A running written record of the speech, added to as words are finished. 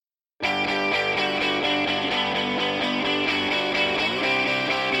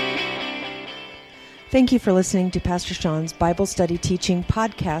Thank you for listening to Pastor Sean's Bible Study Teaching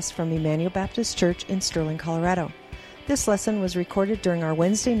podcast from Emmanuel Baptist Church in Sterling, Colorado. This lesson was recorded during our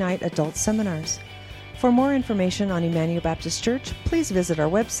Wednesday night adult seminars. For more information on Emmanuel Baptist Church, please visit our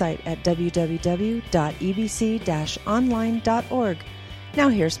website at www.ebc-online.org. Now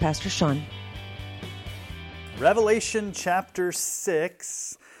here's Pastor Sean. Revelation chapter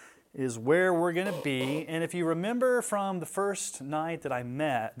 6 is where we're going to be. And if you remember from the first night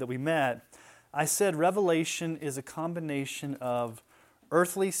that we met, I said Revelation is a combination of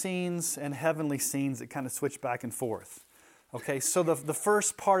earthly scenes and heavenly scenes that kind of switch back and forth. Okay, so the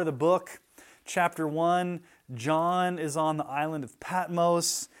first part of the book, chapter 1, John is on the island of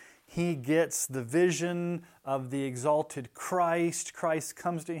Patmos. He gets the vision of the exalted Christ. Christ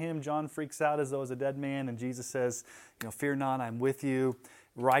comes to him. John freaks out as though he's a dead man, and Jesus says, "Fear not, I'm with you.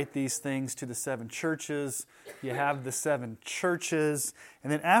 Write these things to the 7 churches." You have the 7 churches.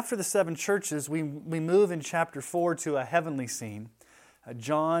 And then after the 7 churches, we move in chapter 4 to a heavenly scene.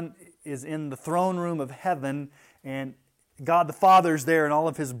 John is in the throne room of heaven, and God the Father's there in all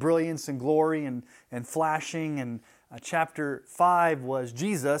of His brilliance and glory and flashing. And chapter 5 was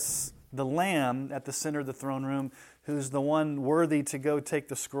Jesus, the Lamb, at the center of the throne room, who's the one worthy to go take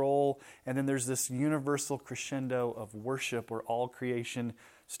the scroll. And then there's this universal crescendo of worship where all creation,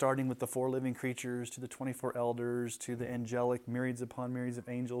 starting with the 4 living creatures to the 24 elders to the angelic myriads upon myriads of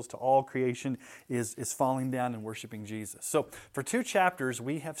angels, to all creation is falling down and worshiping Jesus. So for 2 chapters,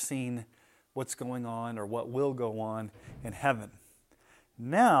 we have seen what's going on or what will go on in heaven.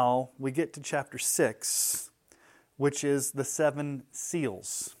 Now we get to chapter 6, which is the 7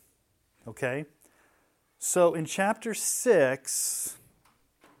 seals. Okay? So in chapter 6,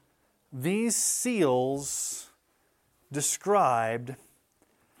 these seals described,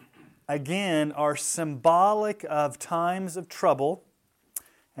 again, are symbolic of times of trouble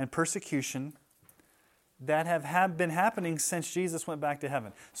and persecution that have been happening since Jesus went back to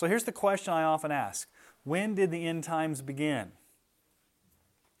heaven. So here's the question I often ask. When did the end times begin?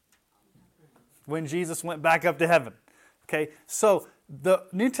 When Jesus went back up to heaven. Okay, so the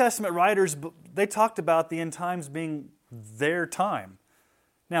New Testament writers, they talked about the end times being their time.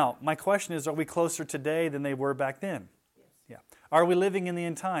 Now, my question is, are we closer today than they were back then? Yes. Yeah. Are we living in the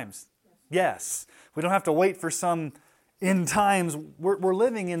end times? Yes. We don't have to wait for some end times. We're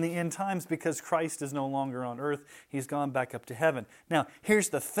living in the end times because Christ is no longer on earth. He's gone back up to heaven. Now, here's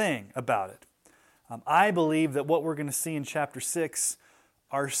the thing about it. I believe that what we're going to see in chapter 6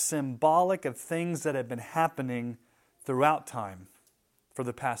 are symbolic of things that have been happening throughout time for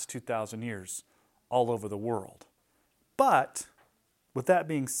the past 2,000 years all over the world. But with that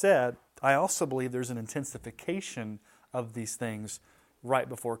being said, I also believe there's an intensification of these things right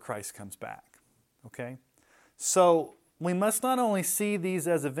before Christ comes back. Okay? So we must not only see these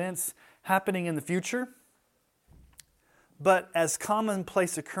as events happening in the future, but as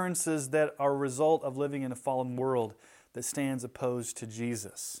commonplace occurrences that are a result of living in a fallen world that stands opposed to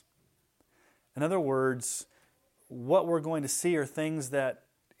Jesus. In other words, what we're going to see are things that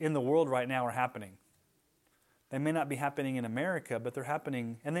in the world right now are happening. They may not be happening in America, but they're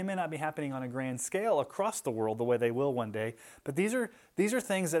happening, and they may not be happening on a grand scale across the world the way they will one day. But these are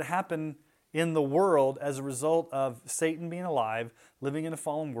things that happen in the world as a result of Satan being alive, living in a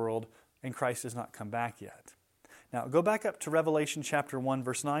fallen world, and Christ has not come back yet. Now, go back up to Revelation chapter 1,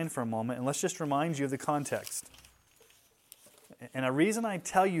 verse 9 for a moment, and let's just remind you of the context. And the reason I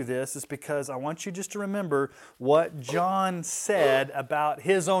tell you this is because I want you just to remember what John said about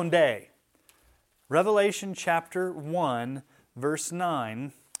his own day. Revelation chapter 1, verse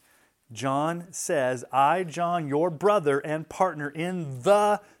 9, John says, "I, John, your brother and partner in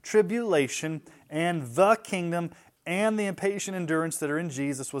the tribulation and the kingdom and the impatient endurance that are in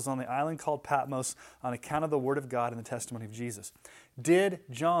Jesus, was on the island called Patmos on account of the word of God and the testimony of Jesus." Did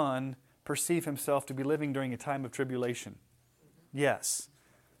John perceive himself to be living during a time of tribulation? Yes.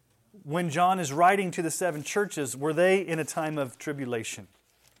 When John is writing to the 7 churches, were they in a time of tribulation?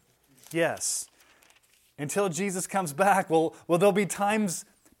 Yes. Until Jesus comes back, well, there'll be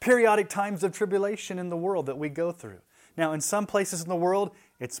periodic times of tribulation in the world that we go through. Now, in some places in the world,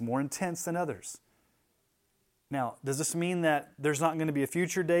 it's more intense than others. Now, does this mean that there's not going to be a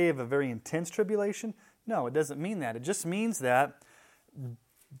future day of a very intense tribulation? No, it doesn't mean that. It just means that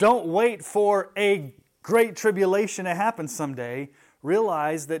don't wait for a great tribulation to happen someday.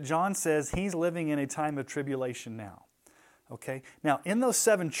 Realize that John says he's living in a time of tribulation now. Okay? Now, in those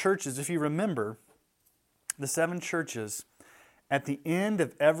 7 churches, if you remember, the 7 churches, at the end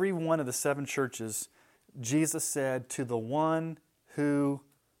of every one of the 7 churches, Jesus said, "To the one who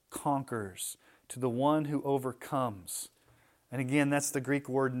conquers, to the one who overcomes." And again, that's the Greek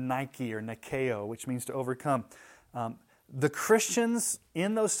word Nike or Nikeo, which means to overcome. The Christians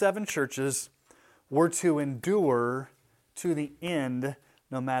in those 7 churches were to endure to the end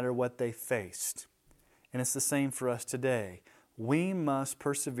no matter what they faced. And it's the same for us today. We must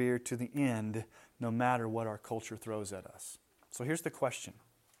persevere to the end no matter what our culture throws at us. So here's the question.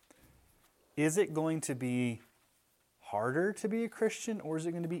 Is it going to be harder to be a Christian, or is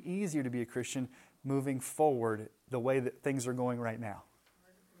it going to be easier to be a Christian moving forward the way that things are going right now?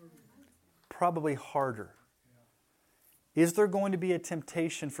 Probably harder. Is there going to be a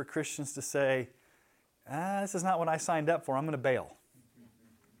temptation for Christians to say, this is not what I signed up for, I'm going to bail?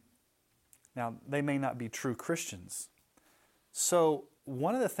 Now, they may not be true Christians. So,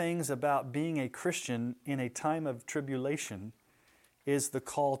 one of the things about being a Christian in a time of tribulation is the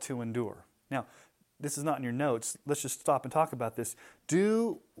call to endure. Now, this is not in your notes. Let's just stop and talk about this.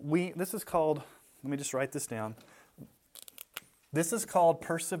 This is called, let me just write this down. This is called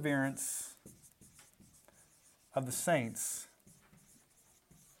perseverance of the saints.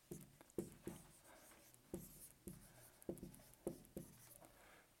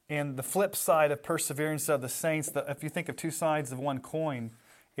 And the flip side of perseverance of the saints, if you think of 2 sides of one coin,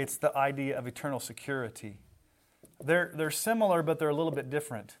 it's the idea of eternal security. They're similar, but they're a little bit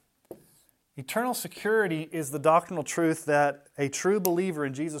different. Eternal security is the doctrinal truth that a true believer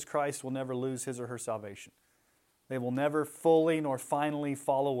in Jesus Christ will never lose his or her salvation. They will never fully nor finally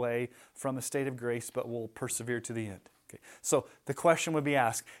fall away from a state of grace, but will persevere to the end. Okay. So the question would be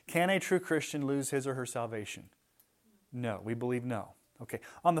asked, can a true Christian lose his or her salvation? No, we believe no. Okay.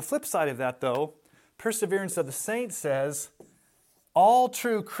 On the flip side of that, though, perseverance of the saints says all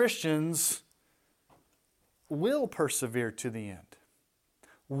true Christians will persevere to the end,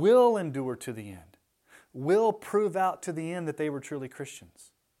 will endure to the end, will prove out to the end that they were truly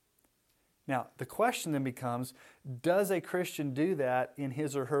Christians. Now, the question then becomes, does a Christian do that in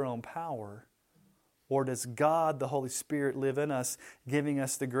his or her own power, or does God, the Holy Spirit, live in us, giving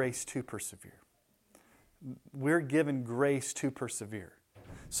us the grace to persevere? We're given grace to persevere.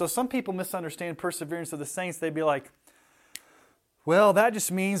 So some people misunderstand perseverance of the saints. They'd be like, well, that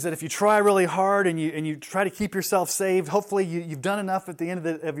just means that if you try really hard and you try to keep yourself saved, hopefully you've done enough at the end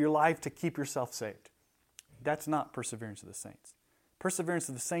of your life to keep yourself saved. That's not perseverance of the saints. Perseverance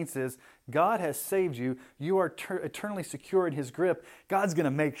of the saints is God has saved you. You are eternally secure in His grip. God's going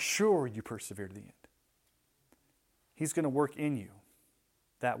to make sure you persevere to the end. He's going to work in you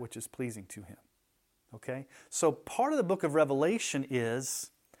that which is pleasing to Him. Okay? So part of the book of Revelation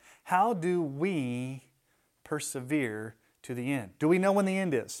is, how do we persevere to the end? Do we know when the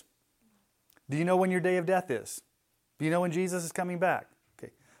end is? Do you know when your day of death is? Do you know when Jesus is coming back?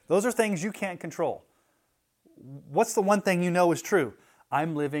 Okay. Those are things you can't control. What's the one thing you know is true?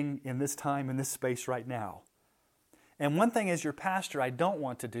 I'm living in this time, in this space right now. And one thing as your pastor I don't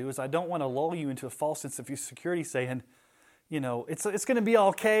want to do is I don't want to lull you into a false sense of security saying, you know, it's going to be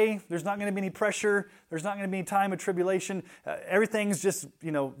okay. There's not going to be any pressure. There's not going to be any time of tribulation. Everything's just,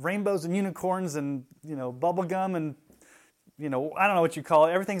 rainbows and unicorns and, bubble gum and, I don't know what you call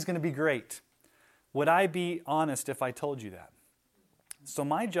it. Everything's going to be great. Would I be honest if I told you that? So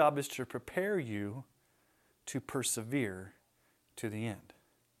my job is to prepare you to persevere to the end.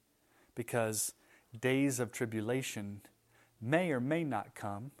 Because days of tribulation may or may not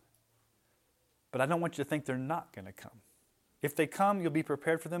come, but I don't want you to think they're not going to come. If they come, you'll be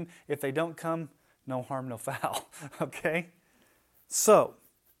prepared for them. If they don't come, no harm, no foul. Okay? So,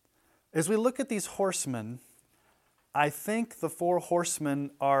 as we look at these horsemen, I think the 4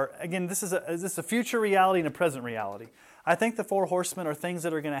 horsemen are, again, this is a future reality and a present reality. I think the 4 horsemen are things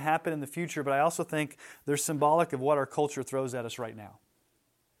that are going to happen in the future, but I also think they're symbolic of what our culture throws at us right now.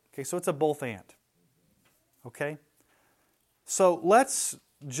 Okay, so it's a both and. Okay? So let's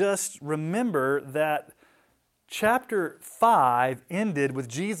just remember that chapter 5 ended with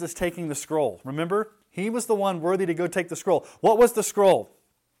Jesus taking the scroll. Remember? He was the one worthy to go take the scroll. What was the scroll?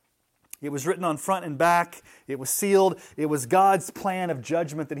 It was written on front and back. It was sealed. It was God's plan of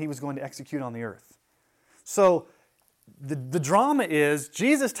judgment that He was going to execute on the earth. So the drama is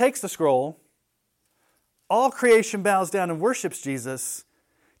Jesus takes the scroll. All creation bows down and worships Jesus.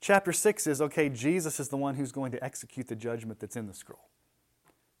 Chapter 6 is, okay, Jesus is the one who's going to execute the judgment that's in the scroll.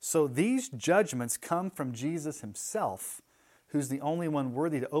 So these judgments come from Jesus Himself, who's the only one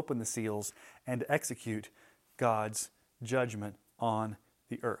worthy to open the seals and to execute God's judgment on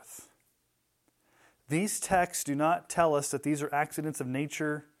the earth. These texts do not tell us that these are accidents of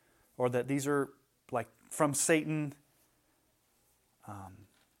nature or that these are like from Satan.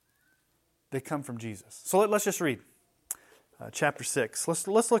 They come from Jesus. So let's just read chapter 6.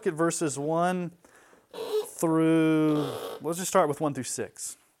 Let's look at verses 1 let's just start with 1 through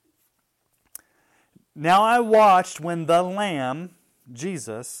 6. Now I watched when the Lamb,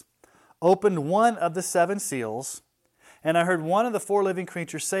 Jesus, opened one of the 7 seals, and I heard one of the 4 living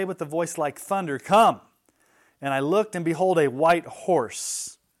creatures say with a voice like thunder, "Come!" And I looked, and behold, a white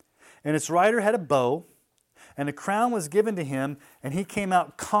horse. And its rider had a bow, and a crown was given to him, and he came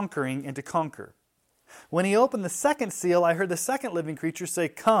out conquering and to conquer. When he opened the 2nd seal, I heard the 2nd living creature say,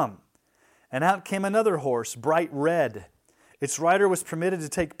 "Come!" And out came another horse, bright red. Its rider was permitted to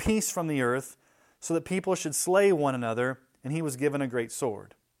take peace from the earth, so that people should slay one another, and he was given a great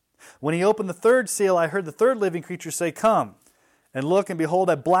sword. When he opened the 3rd seal, I heard the 3rd living creature say, "Come!" And look, and behold,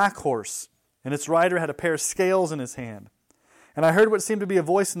 a black horse, and its rider had a pair of scales in his hand. And I heard what seemed to be a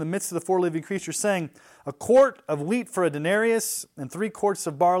voice in the midst of the 4 living creatures saying, "A quart of wheat for a denarius, and 3 quarts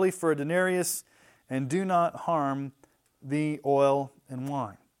of barley for a denarius, and do not harm the oil and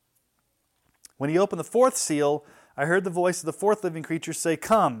wine." When he opened the 4th seal, I heard the voice of the 4th living creature say,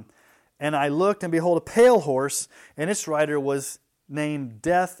 "Come!" And I looked, and behold, a pale horse, and its rider was named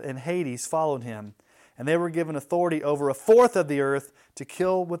Death, and Hades followed him. And they were given authority over a 4th of the earth to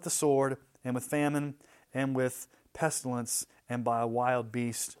kill with the sword, and with famine, and with pestilence, and by a wild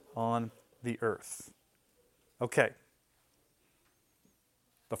beast on the earth. Okay.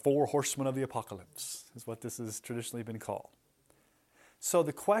 The 4 horsemen of the apocalypse is what this has traditionally been called. So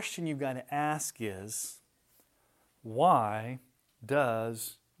the question you've got to ask is, why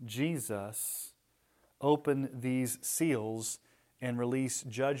does Jesus open these seals and release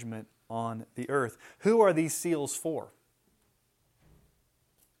judgment on the earth? Who are these seals for?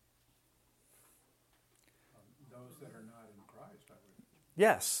 Those that are not in Christ, I would.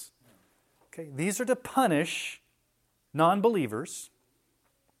 Yes. Okay, these are to punish non-believers,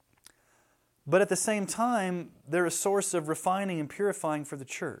 but at the same time, they're a source of refining and purifying for the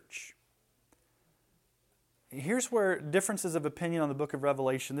church. Here's where differences of opinion on the book of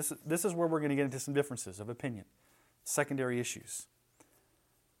Revelation, this is where we're going to get into some differences of opinion, secondary issues.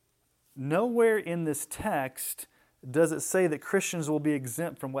 Nowhere in this text does it say that Christians will be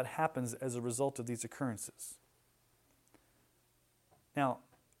exempt from what happens as a result of these occurrences. Now,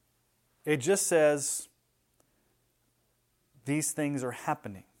 it just says these things are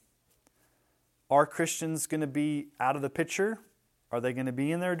happening. Are Christians going to be out of the picture? Are they going to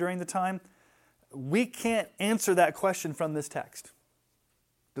be in there during the time? We can't answer that question from this text.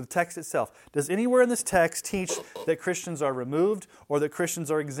 The text itself. Does anywhere in this text teach that Christians are removed or that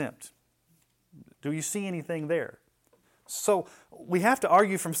Christians are exempt? Do you see anything there? So we have to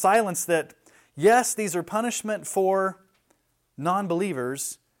argue from silence that, yes, these are punishment for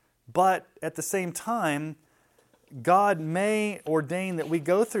non-believers, but at the same time, God may ordain that we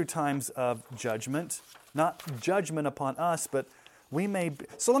go through times of judgment, not judgment upon us, but we may be.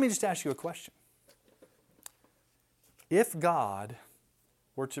 So let me just ask you a question. If God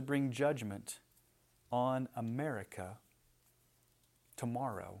were to bring judgment on America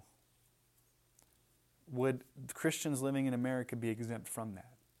tomorrow, would Christians living in America be exempt from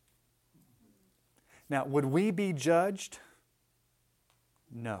that? Now, would we be judged?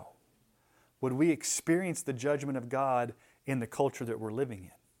 No. Would we experience the judgment of God in the culture that we're living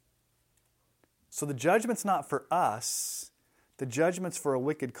in? So the judgment's not for us. The judgment's for a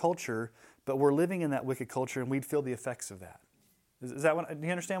wicked culture, but we're living in that wicked culture and we'd feel the effects of that. Is that what, do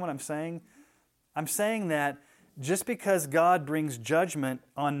you understand what I'm saying? I'm saying that just because God brings judgment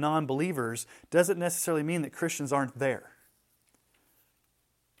on non-believers doesn't necessarily mean that Christians aren't there.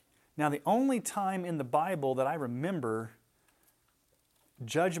 Now, the only time in the Bible that I remember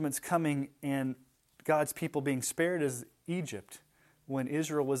judgments coming and God's people being spared is Egypt, when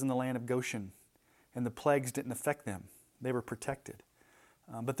Israel was in the land of Goshen and the plagues didn't affect them. They were protected.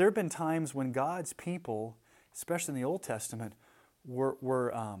 But there have been times when God's people, especially in the Old Testament,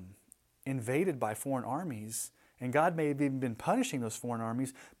 were invaded by foreign armies, and God may have even been punishing those foreign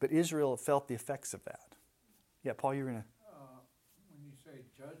armies, but Israel felt the effects of that. Yeah, Paul, you were going to... When you say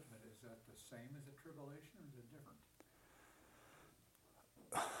judgment, is that the same as a tribulation, or is it different?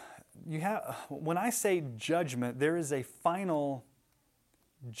 When I say judgment, there is a final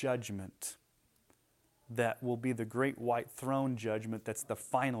judgment that will be the great white throne judgment. That's the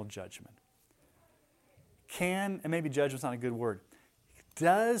final judgment. And maybe judgment's not a good word.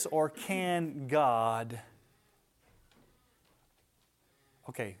 Does or can God...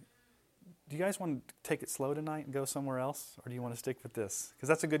 Okay, do you guys want to take it slow tonight and go somewhere else? Or do you want to stick with this? Because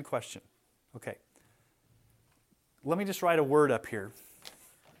that's a good question. Okay. Let me just write a word up here.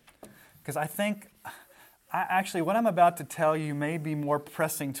 Because I think, actually, what I'm about to tell you may be more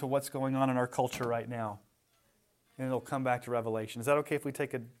pressing to what's going on in our culture right now. And it'll come back to Revelation. Is that okay if we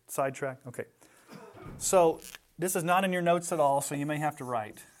take a sidetrack? Okay. So this is not in your notes at all, so you may have to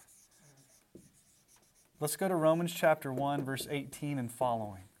write. Let's go to Romans chapter 1, verse 18 and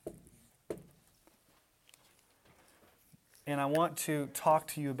following. And I want to talk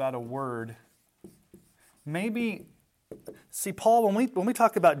to you about a word. Maybe, see, Paul, when we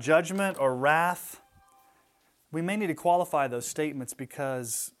talk about judgment or wrath, we may need to qualify those statements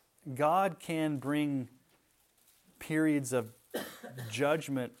because God can bring periods of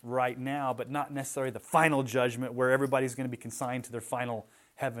judgment right now, but not necessarily the final judgment where everybody's going to be consigned to their final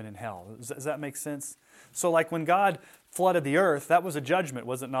heaven and hell. Does that make sense? So like when God flooded the earth, that was a judgment,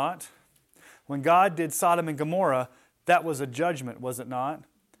 was it not? When God did Sodom and Gomorrah, that was a judgment, was it not?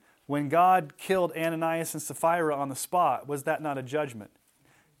 When God killed Ananias and Sapphira on the spot, was that not a judgment?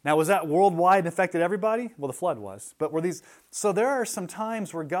 Now, was that worldwide and affected everybody? Well, the flood was. But were these? So there are some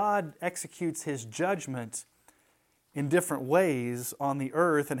times where God executes His judgment in different ways on the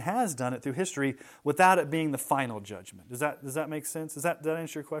earth and has done it through history without it being the final judgment. Does that make sense? Does that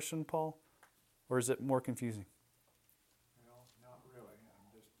answer your question, Paul? Or is it more confusing? Well, not really.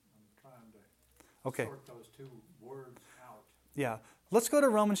 I'm trying to sort those two words out. Yeah. Let's go to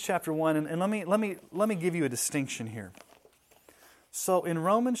Romans chapter 1 and let me give you a distinction here. So in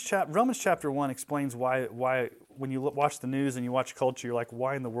Romans chapter 1 explains why when you watch the news and you watch culture, you're like,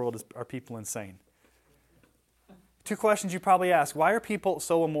 why in the world are people insane? Two questions you probably ask. Why are people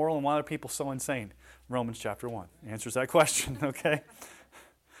so immoral and why are people so insane? Romans chapter 1 answers that question, okay?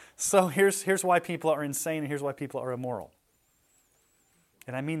 So here's why people are insane and here's why people are immoral.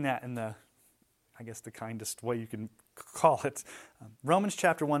 And I mean that in the kindest way you can call it. Romans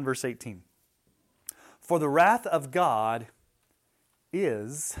chapter 1, verse 18. For the wrath of God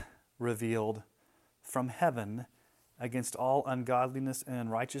is revealed from heaven against all ungodliness and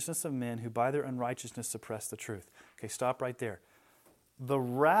unrighteousness of men who by their unrighteousness suppress the truth. Okay, stop right there. The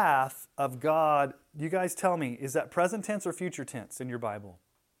wrath of God, you guys tell me, is that present tense or future tense in your Bible?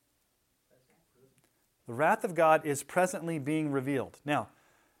 The wrath of God is presently being revealed. Now,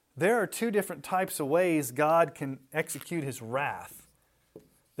 there are two different types of ways God can execute His wrath.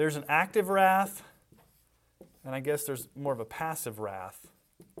 There's an active wrath, and I guess there's more of a passive wrath.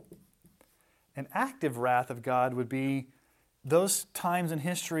 An active wrath of God would be those times in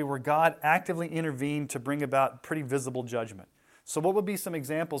history where God actively intervened to bring about pretty visible judgment. So what would be some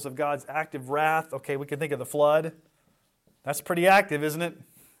examples of God's active wrath? Okay, we can think of the flood. That's pretty active, isn't it?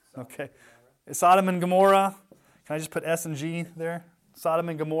 Okay. Sodom and Gomorrah. Can I just put S and G there? Sodom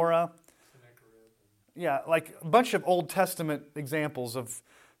and Gomorrah. Yeah, like a bunch of Old Testament examples of,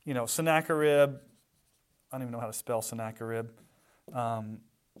 Sennacherib. I don't even know how to spell Sennacherib.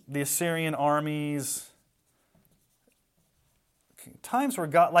 The Assyrian armies. Times where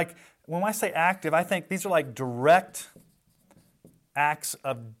God, like, when I say active, I think these are like direct acts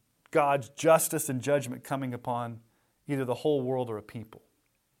of God's justice and judgment coming upon either the whole world or a people.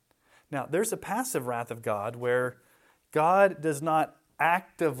 Now, there's a passive wrath of God where God does not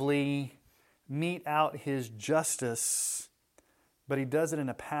actively mete out His justice, but He does it in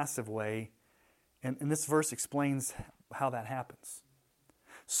a passive way. And this verse explains how that happens.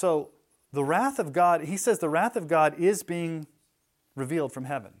 So, the wrath of God, he says the wrath of God is being revealed from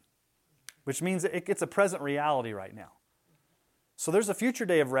heaven, which means it's a present reality right now. So there's a future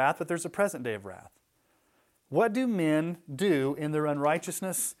day of wrath, but there's a present day of wrath. What do men do in their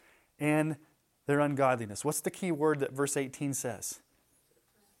unrighteousness and their ungodliness? What's the key word that verse 18 says?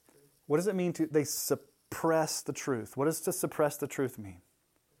 What does it mean they suppress the truth? What does to suppress the truth mean?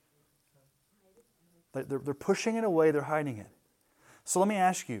 They're pushing it away, they're hiding it. So let me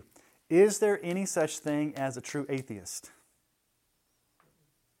ask you, is there any such thing as a true atheist?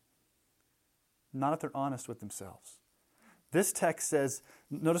 Not if they're honest with themselves. This text says,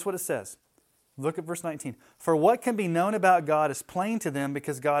 notice what it says. Look at verse 19. For what can be known about God is plain to them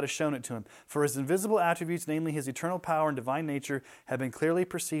because God has shown it to him. For His invisible attributes, namely His eternal power and divine nature, have been clearly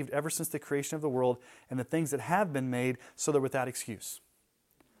perceived ever since the creation of the world and the things that have been made, so they're without excuse.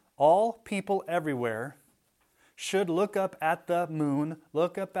 All people everywhere should look up at the moon,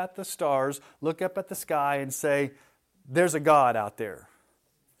 look up at the stars, look up at the sky and say, there's a God out there.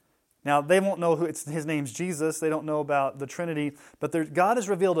 Now, they won't know His name's Jesus. They don't know about the Trinity. But God has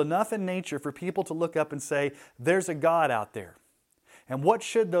revealed enough in nature for people to look up and say, there's a God out there. And what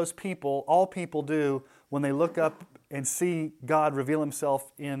should those people, all people, do when they look up and see God reveal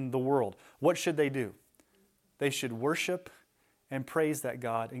Himself in the world? What should they do? They should worship and praise that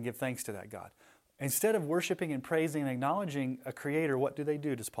God and give thanks to that God. Instead of worshiping and praising and acknowledging a Creator, what do?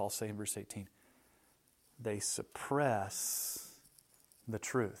 Does Paul say in verse 18? They suppress the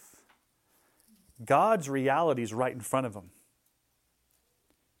truth. God's reality is right in front of them.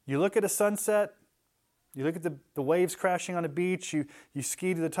 You look at a sunset, You look at the waves crashing on a beach. You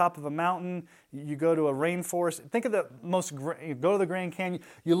ski to the top of a mountain. You go to a rainforest. Think of you go to the Grand Canyon.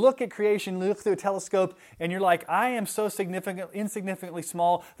 You look at creation, you look through a telescope, and you're like, I am so insignificantly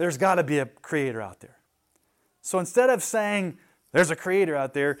small. There's got to be a creator out there. So instead of saying, there's a creator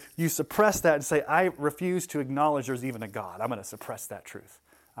out there, you suppress that and say, I refuse to acknowledge there's even a God. I'm going to suppress that truth.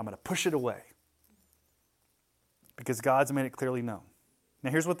 I'm going to push it away. Because God's made it clearly known.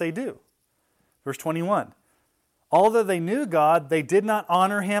 Now here's what they do. Verse 21, although they knew God, they did not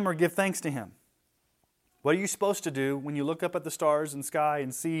honor Him or give thanks to Him. What are you supposed to do when you look up at the stars and sky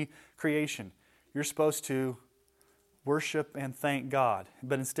and see creation? You're supposed to worship and thank God.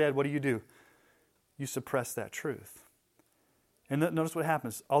 But instead, what do? You suppress that truth. And notice what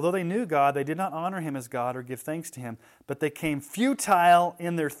happens. Although they knew God, they did not honor Him as God or give thanks to Him, but they came futile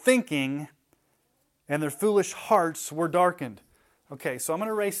in their thinking, and their foolish hearts were darkened. Okay, so I'm going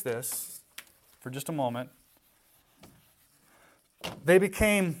to erase this for just a moment. They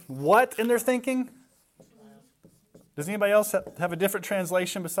became what in their thinking? Does anybody else have a different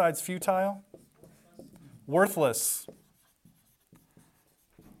translation besides futile? Worthless.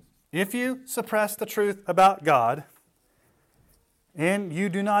 If you suppress the truth about God and you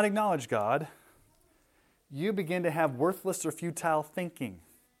do not acknowledge God, you begin to have worthless or futile thinking.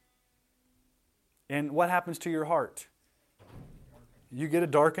 And what happens to your heart? You get a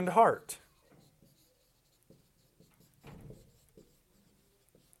darkened heart.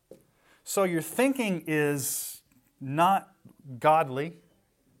 So your thinking is not godly,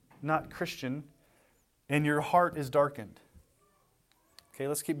 not Christian, and your heart is darkened. Okay,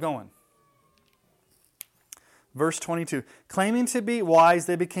 let's keep going. Verse 22, claiming to be wise,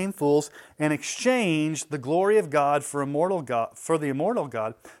 they became fools and exchanged the glory of God for the immortal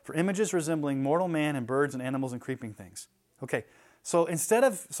God, for images resembling mortal man and birds and animals and creeping things. Okay, so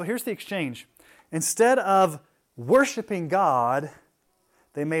here's the exchange. Instead of worshiping God,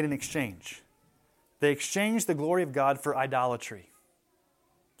 they made an exchange. They exchanged the glory of God for idolatry.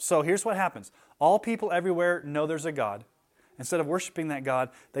 So here's what happens. All people everywhere know there's a God. Instead of worshiping that God,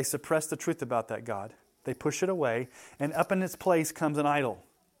 they suppress the truth about that God. They push it away, and up in its place comes an idol.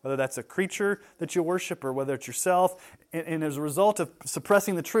 Whether that's a creature that you worship or whether it's yourself. And as a result of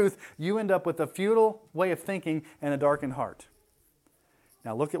suppressing the truth, you end up with a futile way of thinking and a darkened heart.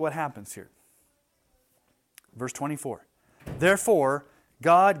 Now look at what happens here. Verse 24. Therefore,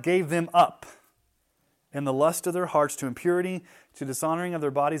 God gave them up in the lust of their hearts to impurity, to dishonoring of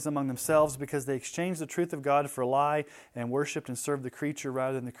their bodies among themselves, because they exchanged the truth of God for a lie and worshipped and served the creature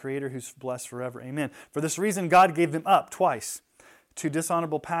rather than the Creator, who's blessed forever. Amen. For this reason, God gave them up twice to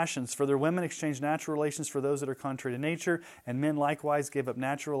dishonorable passions. For their women exchanged natural relations for those that are contrary to nature, and men likewise gave up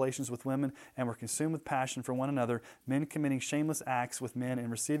natural relations with women and were consumed with passion for one another, men committing shameless acts with men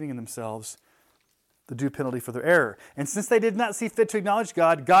and receiving in themselves the due penalty for their error. And since they did not see fit to acknowledge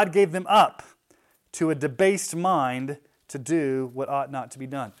God, God gave them up to a debased mind to do what ought not to be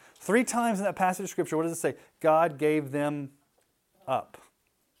done. 3 times in that passage of Scripture, what does it say? God gave them up.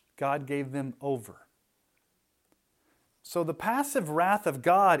 God gave them over. So the passive wrath of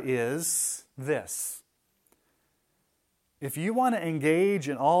God is this. If you want to engage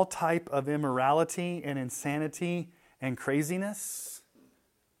in all type of immorality and insanity and craziness,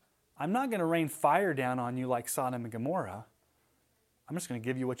 I'm not going to rain fire down on you like Sodom and Gomorrah. I'm just going to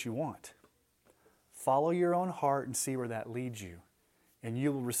give you what you want. Follow your own heart and see where that leads you, and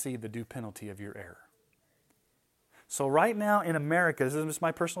you will receive the due penalty of your error. So right now in America, this is just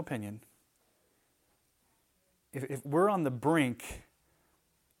my personal opinion, if we're on the brink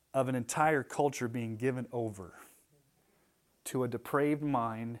of an entire culture being given over to a depraved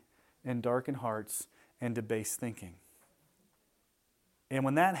mind and darkened hearts and debased thinking. And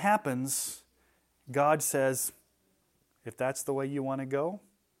when that happens, God says, if that's the way you want to go,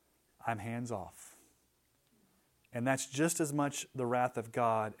 I'm hands off. And that's just as much the wrath of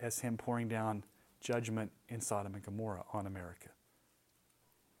God as Him pouring down judgment in Sodom and Gomorrah on America.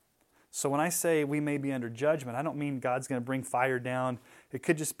 So when I say we may be under judgment, I don't mean God's going to bring fire down. It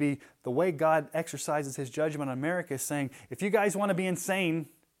could just be the way God exercises His judgment on America is saying, if you guys want to be insane,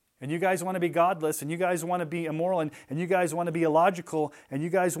 and you guys want to be godless, and you guys want to be immoral, and you guys want to be illogical, and you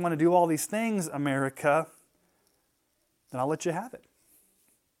guys want to do all these things, America, then I'll let you have it.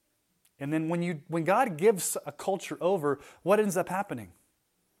 And then when God gives a culture over, what ends up happening?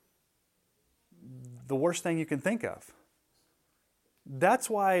 The worst thing you can think of.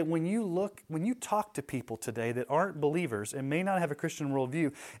 That's why when you talk to people today that aren't believers and may not have a Christian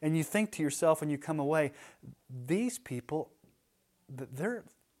worldview, and you think to yourself when you come away, these people, they're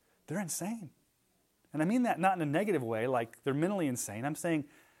insane. And I mean that not in a negative way, like they're mentally insane. I'm saying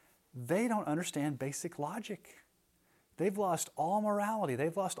they don't understand basic logic. They've lost all morality.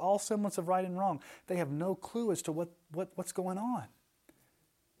 They've lost all semblance of right and wrong. They have no clue as to what's going on.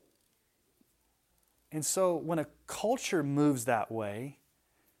 And so when a culture moves that way,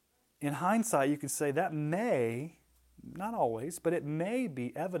 in hindsight, you can say that may, not always, but it may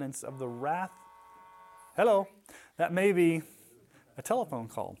be evidence of the wrath. Hello. That may be a telephone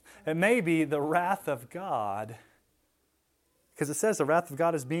call. It may be the wrath of God, because it says the wrath of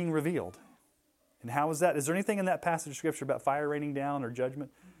God is being revealed. And how is that? Is there anything in that passage of Scripture about fire raining down or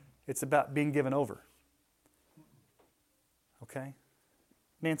judgment? It's about being given over. Okay?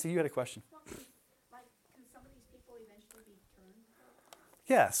 Nancy, you had a question. Like, can some of these people eventually be turned?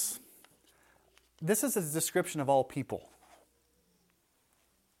 Yes. This is a description of all people.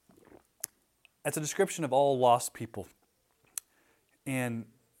 It's a description of all lost people. And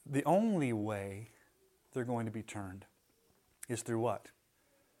the only way they're going to be turned is through what?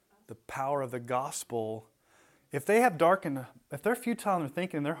 The power of the gospel. If they have darkened, if they're futile in their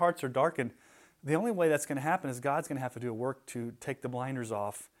thinking and their hearts are darkened, the only way that's going to happen is God's going to have to do a work to take the blinders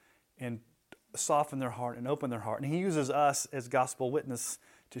off and soften their heart and open their heart. And He uses us as gospel witness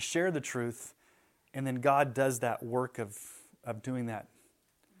to share the truth, and then God does that work of doing that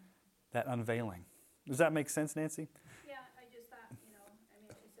unveiling. Does that make sense, Nancy? Yeah, I just thought,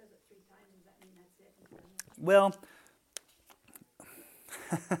 if she says it 3 times, does that mean that's it? Well,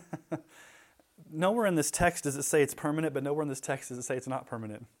 nowhere in this text does it say it's permanent, but nowhere in this text does it say it's not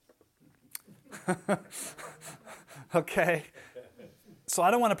permanent. Okay? So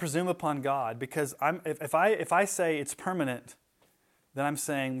I don't want to presume upon God, because if I say it's permanent, then I'm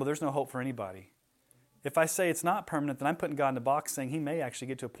saying, well, there's no hope for anybody. If I say it's not permanent, then I'm putting God in a box saying He may actually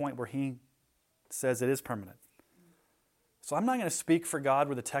get to a point where He says it is permanent. So I'm not going to speak for God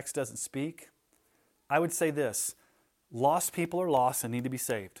where the text doesn't speak. I would say this: lost people are lost and need to be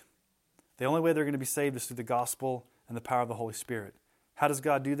saved. The only way they're going to be saved is through the gospel and the power of the Holy Spirit. How does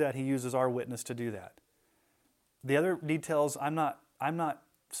God do that? He uses our witness to do that. The other details I'm not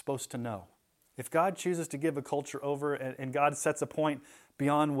supposed to know. If God chooses to give a culture over and God sets a point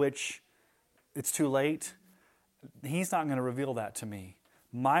beyond which it's too late, He's not going to reveal that to me.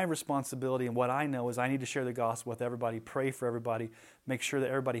 My responsibility and what I know is I need to share the gospel with everybody, pray for everybody, make sure that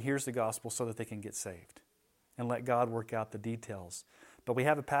everybody hears the gospel so that they can get saved, and let God work out the details. But we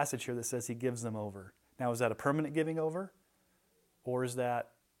have a passage here that says He gives them over. Now, is that a permanent giving over? Or is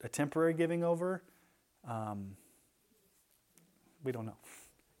that a temporary giving over? We don't know.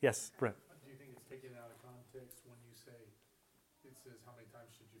 Yes, Brent. Do you think it's taken out of context when you say, it says how many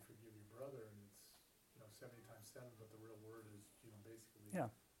times should you forgive your brother, and it's 70 times 7, but the real word is basically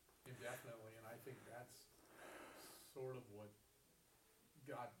indefinitely, and I think that's sort of what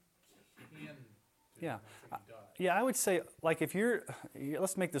God can do. Yeah. I think He does. Yeah, I would say, like,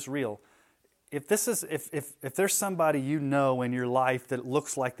 let's make this real. If there's somebody you know in your life that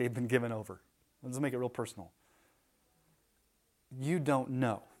looks like they've been given over, let's make it real personal. You don't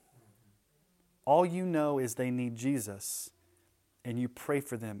know. All you know is they need Jesus, and you pray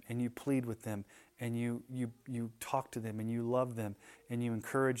for them, and you plead with them, and you talk to them, and you love them, and you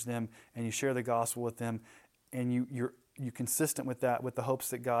encourage them, and you share the gospel with them, and you're consistent with that, with the hopes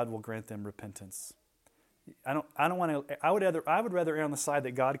that God will grant them repentance. I don't want to. I would rather err on the side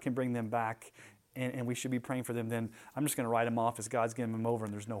that God can bring them back, and we should be praying for them, than I'm just going to write them off as God's giving them over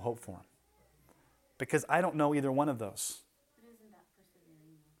and there's no hope for them. Because I don't know either one of those. But isn't that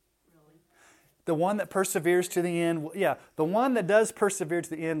persevering, really? The one that perseveres to the end, the one that does persevere to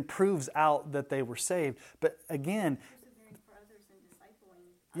the end proves out that they were saved. But again, Persevering for others and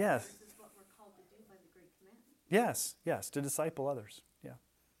discipling Yes. others is what we're called to do by the Great Commandment. yes, to disciple others. Yeah.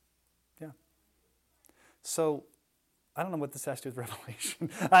 So, I don't know what this has to do with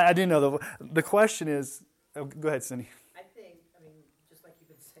Revelation. I do know the question is, go ahead, Cindy. I think, just like you've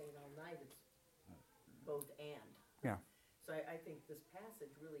been saying all night, it's both and. Yeah. So I think this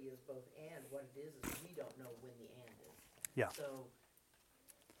passage really is both and. What it is we don't know when the and is. Yeah. So,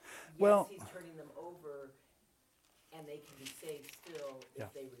 yes, Well- He's turning them over, and they can be saved still if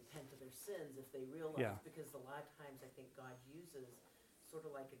Yeah. they repent of their sins, if they realize. Yeah. Because a lot of times I think God uses, sort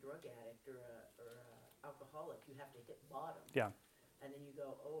of like a drug addict or a alcoholic, you have to hit bottom. Yeah. And then you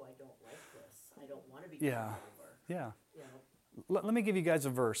go, oh, I don't like this. I don't want to be Yeah. turned over. Yeah. You know, Let me give you guys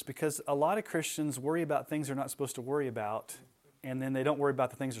a verse, because a lot of Christians worry about things they're not supposed to worry about, and then they don't worry about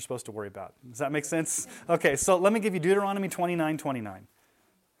the things they're supposed to worry about. Does that make sense? Okay, so let me give you Deuteronomy 29:29.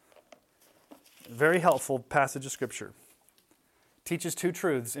 Very helpful passage of Scripture. Teaches 2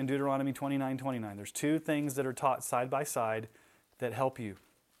 truths in Deuteronomy 29:29. There's 2 things that are taught side by side that help you.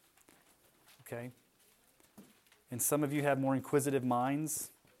 Okay? And some of you have more inquisitive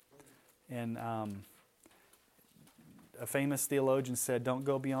minds. And a famous theologian said, don't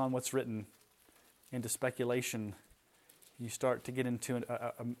go beyond what's written into speculation. You start to get into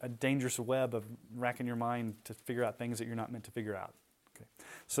a dangerous web of racking your mind to figure out things that you're not meant to figure out. Okay.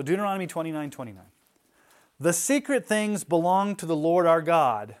 So Deuteronomy 29:29. The secret things belong to the Lord our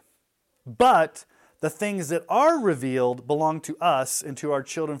God, but the things that are revealed belong to us and to our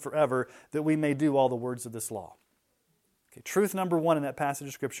children forever, that we may do all the words of this law. Okay. Truth number one in that passage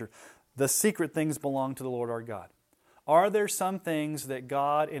of Scripture. The secret things belong to the Lord our God. Are there some things that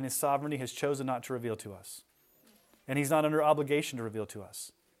God in His sovereignty has chosen not to reveal to us? And He's not under obligation to reveal to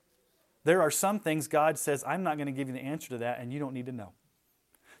us. There are some things God says, I'm not going to give you the answer to that, and you don't need to know.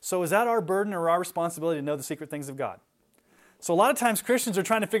 So is that our burden or our responsibility to know the secret things of God? So a lot of times Christians are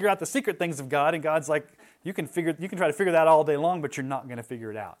trying to figure out the secret things of God, and God's like, you can try to figure that all day long, but you're not going to figure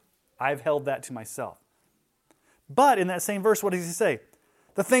it out. I've held that to myself. But in that same verse, what does He say?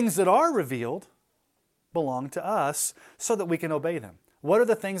 The things that are revealed belong to us so that we can obey them. What are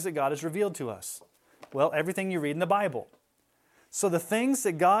the things that God has revealed to us? Well, everything you read in the Bible. So the things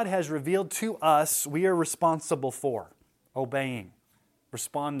that God has revealed to us, we are responsible for, obeying,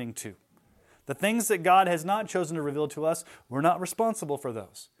 responding to. The things that God has not chosen to reveal to us, we're not responsible for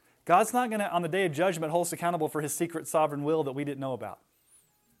those. God's not going to, on the day of judgment, hold us accountable for His secret sovereign will that we didn't know about.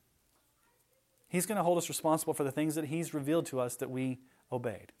 He's going to hold us responsible for the things that He's revealed to us that we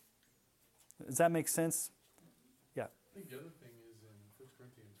obeyed. Does that make sense? Yeah. I think the other thing is in 1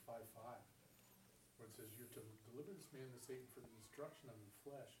 Corinthians 5:5, where it says, you're to deliver this man to Satan for the destruction of the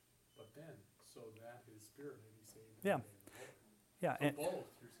flesh, but then so that his spirit may be saved. Yeah. Yeah. So both.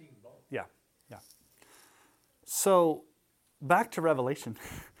 You're seeing both. Yeah. Yeah. So back to Revelation.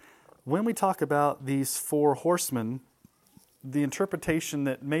 When we talk about these four horsemen, the interpretation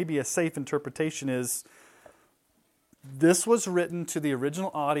that may be a safe interpretation is this was written to the original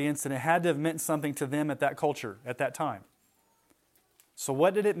audience and it had to have meant something to them at that culture, at that time. So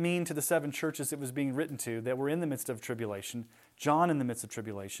what did it mean to the seven churches it was being written to that were in the midst of tribulation? John in the midst of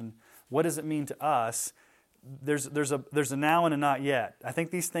tribulation. What does it mean to us? There's a now and a not yet. I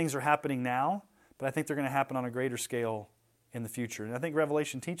think these things are happening now, but I think they're going to happen on a greater scale in the future. And I think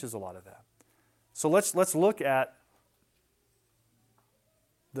Revelation teaches a lot of that. So let's look at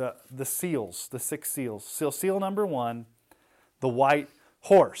the seals, the 6 seals. Seal number 1, the white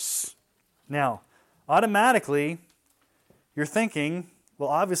horse. Now, automatically, you're thinking, well,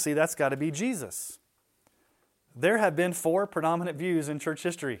 obviously that's got to be Jesus. There have been 4 predominant views in church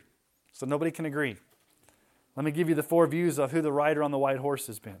history, so nobody can agree. Let me give you the 4 views of who the rider on the white horse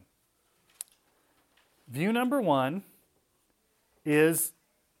has been. View number 1 is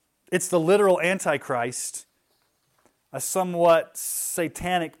it's the literal Antichrist, a somewhat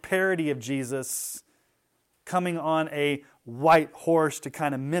satanic parody of Jesus coming on a white horse to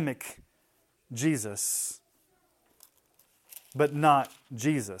kind of mimic Jesus, but not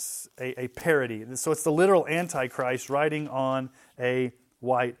Jesus, a parody. So it's the literal Antichrist riding on a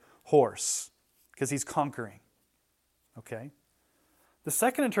white horse because he's conquering. Okay? The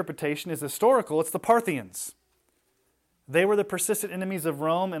second interpretation is historical. It's the Parthians. They were the persistent enemies of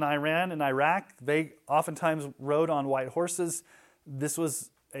Rome and Iran and Iraq. They oftentimes rode on white horses. This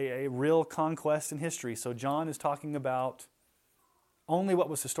was a real conquest in history. So John is talking about only what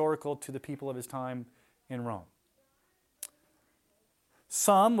was historical to the people of his time in Rome.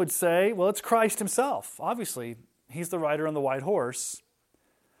 Some would say, well, it's Christ himself. Obviously, he's the rider on the white horse.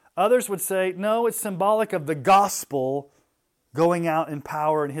 Others would say, no, it's symbolic of the gospel going out in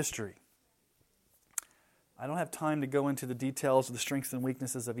power and history. I don't have time to go into the details of the strengths and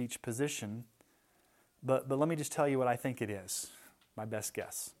weaknesses of each position, but let me just tell you what I think it is, my best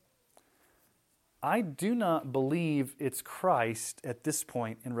guess. I do not believe it's Christ at this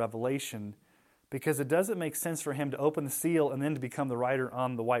point in Revelation because it doesn't make sense for him to open the seal and then to become the rider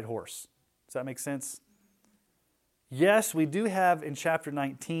on the white horse. Does that make sense? Yes, we do have in chapter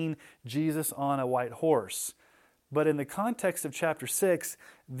 19 Jesus on a white horse. But in the context of chapter 6,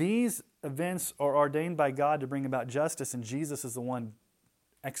 these events are ordained by God to bring about justice, and Jesus is the one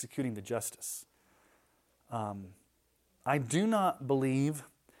executing the justice. I do not believe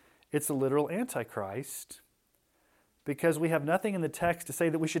it's a literal Antichrist because we have nothing in the text to say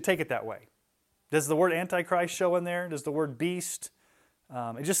that we should take it that way. Does the word Antichrist show in there? Does the word beast?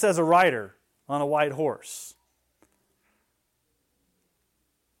 It just says a rider on a white horse.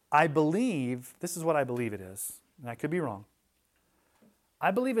 I believe, this is what I believe it is, and I could be wrong. I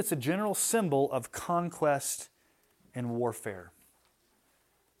believe it's a general symbol of conquest and warfare.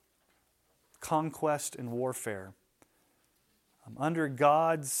 Conquest and warfare. Under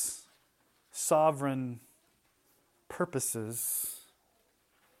God's sovereign purposes,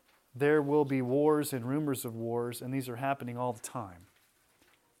 there will be wars and rumors of wars, and these are happening all the time.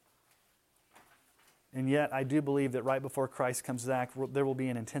 And yet, I do believe that right before Christ comes back, there will be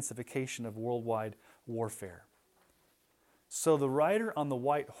an intensification of worldwide warfare. So the rider on the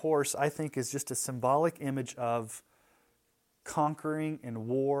white horse, I think, is just a symbolic image of conquering and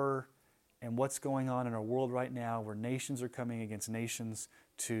war and what's going on in our world right now, where nations are coming against nations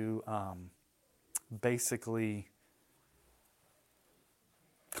to basically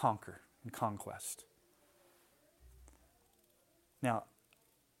conquer and conquest. Now,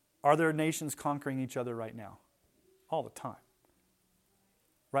 are there nations conquering each other right now? All the time.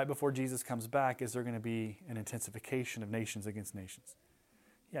 Right before Jesus comes back, is there going to be an intensification of nations against nations?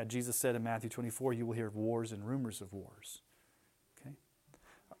 Yeah, Jesus said in Matthew 24, you will hear of wars and rumors of wars. Okay.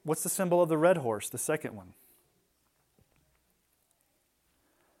 What's the symbol of the red horse, the second one?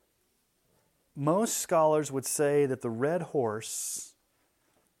 Most scholars would say that the red horse,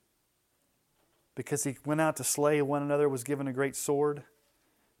 because he went out to slay one another, was given a great sword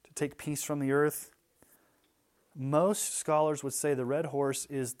to take peace from the earth. Most scholars would say the red horse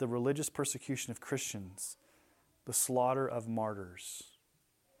is the religious persecution of Christians, the slaughter of martyrs.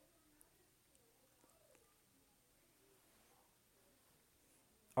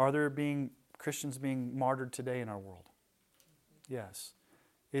 Are there Christians being martyred today in our world? Yes.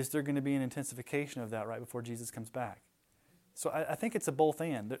 Is there going to be an intensification of that right before Jesus comes back? So I think it's a both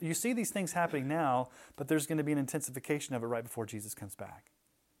and. You see these things happening now, but there's going to be an intensification of it right before Jesus comes back.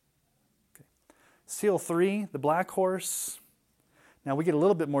 Seal 3, the black horse. Now we get a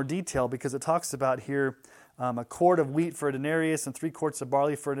little bit more detail because it talks about here a quart of wheat for a denarius and 3 quarts of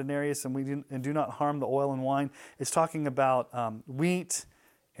barley for a denarius, and do not harm the oil and wine. It's talking about wheat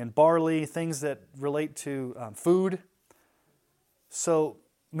and barley, things that relate to food. So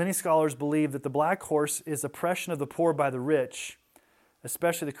many scholars believe that the black horse is oppression of the poor by the rich,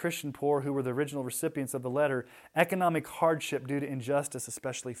 especially the Christian poor who were the original recipients of the letter, economic hardship due to injustice,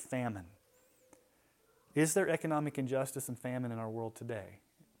 especially famine. Is there economic injustice and famine in our world today?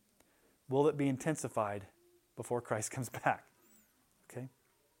 Will it be intensified before Christ comes back? Okay.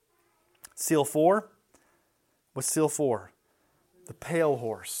 Seal 4. What's seal 4? The pale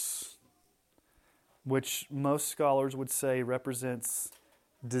horse, which most scholars would say represents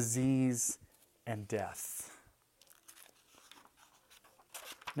disease and death.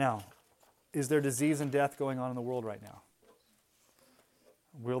 Now, is there disease and death going on in the world right now?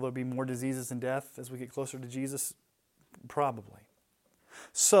 Will there be more diseases and death as we get closer to Jesus? Probably.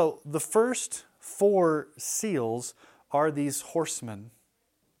 So the first 4 seals are these horsemen.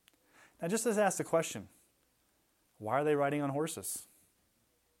 Now just let's ask the question, why are they riding on horses?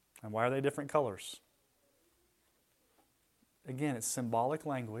 And why are they different colors? Again, it's symbolic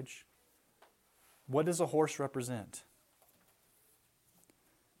language. What does a horse represent?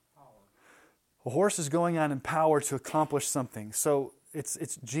 Power. A horse is going out in power to accomplish something. So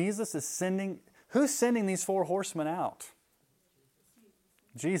it's Jesus is sending. Who's sending these 4 horsemen out?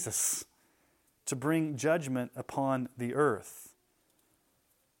 Jesus, to bring judgment upon the earth.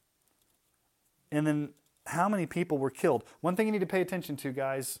 And then how many people were killed? One thing you need to pay attention to,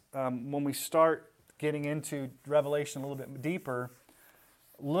 guys, when we start getting into Revelation a little bit deeper,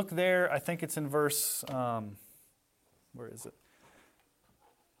 look there. I think it's in verse, where is it?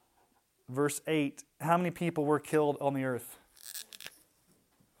 Verse 8. How many people were killed on the earth?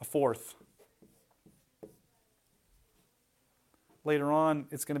 A fourth. Later on,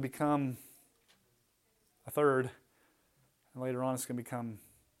 it's going to become a third. And later on, it's going to become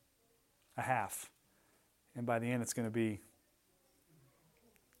a half. And by the end, it's going to be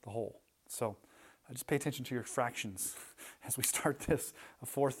the whole. So just pay attention to your fractions as we start this, a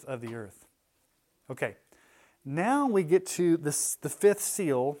fourth of the earth. Okay, now we get to the 5th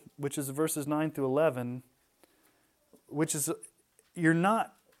seal, which is verses 9 through 11, which is, you're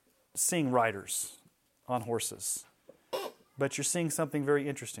not seeing riders on horses, but you're seeing something very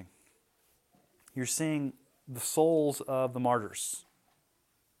interesting. You're seeing the souls of the martyrs.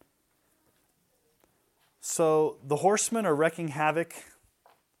 So the horsemen are wreaking havoc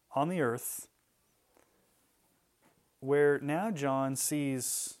on the earth, where now John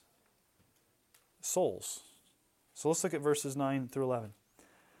sees souls. So let's look at verses 9 through 11.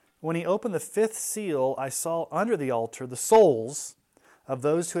 When he opened the 5th seal, I saw under the altar the souls of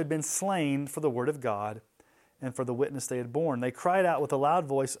those who had been slain for the word of God and for the witness they had borne. They cried out with a loud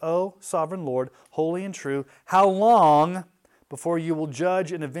voice, O sovereign Lord, holy and true, how long before you will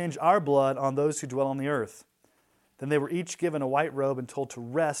judge and avenge our blood on those who dwell on the earth? Then they were each given a white robe and told to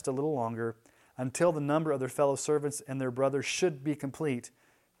rest a little longer until the number of their fellow servants and their brothers should be complete,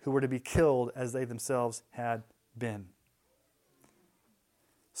 who were to be killed as they themselves had been.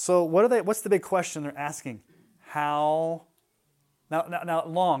 So what's the big question they're asking? How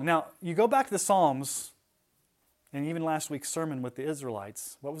long? Now, you go back to the Psalms, and even last week's sermon with the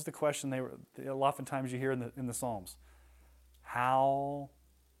Israelites, what was the question oftentimes you hear in the Psalms? How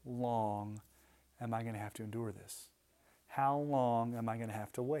long am I going to have to endure this? How long am I going to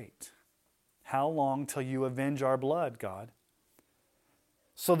have to wait? How long till you avenge our blood, God?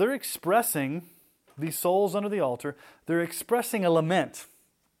 So they're expressing, these souls under the altar, they're expressing a lament,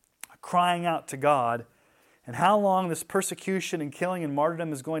 crying out to God, and how long this persecution and killing and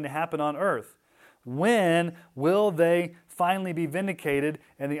martyrdom is going to happen on earth. When will they finally be vindicated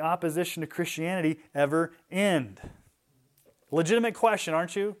and the opposition to Christianity ever end? Legitimate question,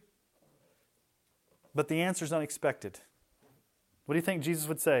 aren't you? But the answer is unexpected. What do you think Jesus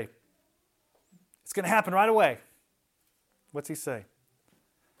would say? It's going to happen right away. What's he say?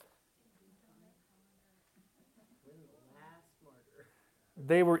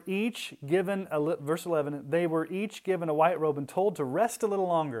 They were each given, verse 11, they were each given a white robe and told to rest a little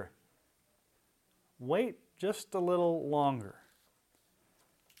longer. Wait just a little longer.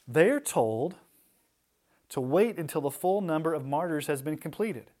 They are told to wait until the full number of martyrs has been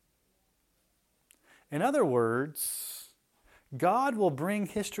completed. In other words, God will bring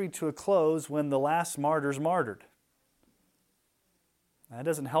history to a close when the last martyr's martyred. That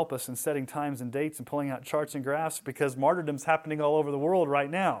doesn't help us in setting times and dates and pulling out charts and graphs because martyrdom's happening all over the world right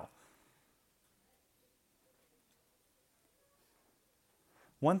now.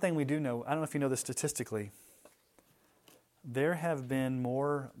 One thing we do know, I don't know if you know this statistically, there have been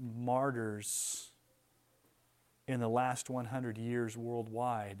more martyrs in the last 100 years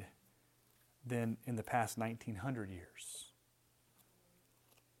worldwide than in the past 1900 years.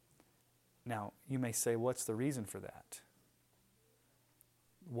 Now, you may say, what's the reason for that?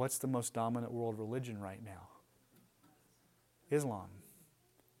 What's the most dominant world religion right now? Islam.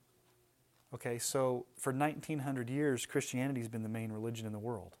 Okay, so for 1900 years, Christianity's been the main religion in the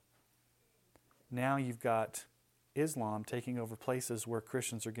world. Now you've got Islam taking over places where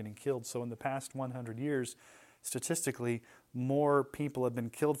Christians are getting killed. So in the past 100 years, statistically, more people have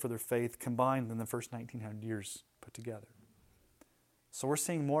been killed for their faith combined than the first 1900 years put together. So we're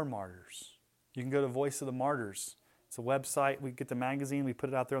seeing more martyrs. You can go to Voice of the Martyrs. It's a website. We get the magazine. We put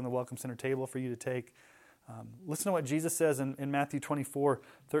it out there on the Welcome Center table for you to take. Listen to what Jesus says in Matthew 24,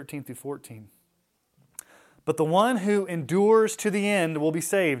 13 through 14. But the one who endures to the end will be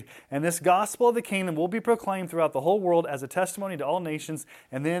saved, and this gospel of the kingdom will be proclaimed throughout the whole world as a testimony to all nations,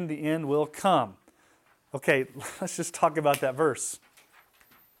 and then the end will come. Okay, let's just talk about that verse.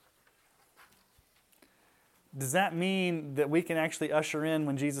 Does that mean that we can actually usher in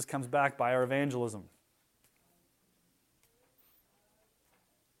when Jesus comes back by our evangelism?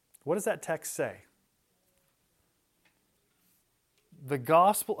 What does that text say? The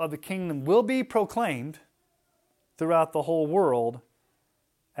gospel of the kingdom will be proclaimed throughout the whole world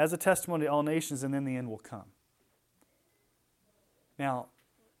as a testimony to all nations, and then the end will come. Now,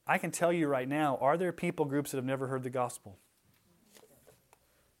 I can tell you right now, are there people groups that have never heard the gospel?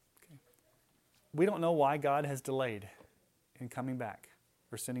 Okay. We don't know why God has delayed in coming back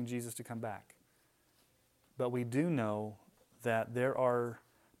or sending Jesus to come back. But we do know that there are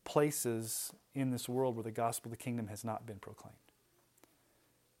places in this world where the gospel of the kingdom has not been proclaimed.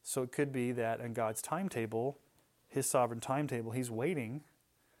 So it could be that in God's timetable, His sovereign timetable, He's waiting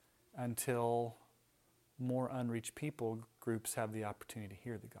until more unreached people groups have the opportunity to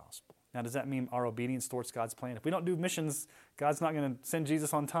hear the gospel. Now, does that mean our obedience towards God's plan? If we don't do missions, God's not going to send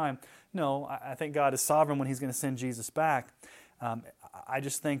Jesus on time. No, I think God is sovereign when He's going to send Jesus back. I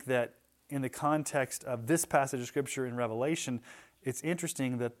just think that in the context of this passage of Scripture in Revelation, it's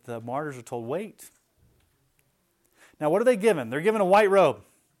interesting that the martyrs are told, wait. Now, what are they given? They're given a white robe.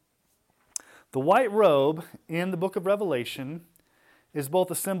 The white robe in the book of Revelation is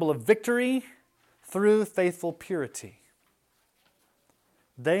both a symbol of victory through faithful purity.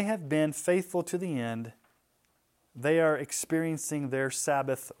 They have been faithful to the end. They are experiencing their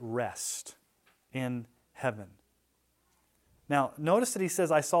Sabbath rest in heaven. Now, notice that he says,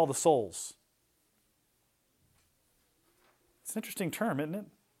 I saw the souls. It's an interesting term, isn't it?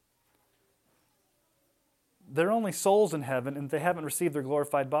 They're only souls in heaven, and they haven't received their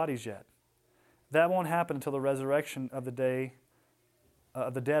glorified bodies yet. That won't happen until the resurrection of the day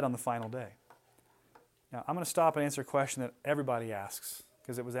of the dead on the final day. Now, I'm going to stop and answer a question that everybody asks,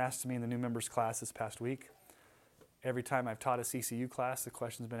 because it was asked to me in the new members class this past week. Every time I've taught a CCU class, the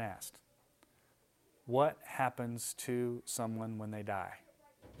question's been asked. What happens to someone when they die?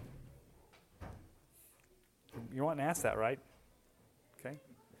 You want to ask that, right? Okay.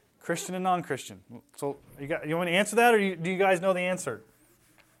 Christian and non-Christian. So you want me to answer that, or do you guys know the answer?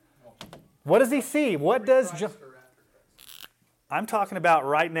 What does he see? What does John... Christ or after Christ? I'm talking about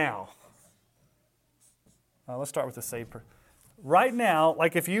right now. Let's start with the saved person. Right now,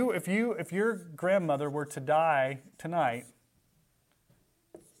 like if your grandmother were to die tonight,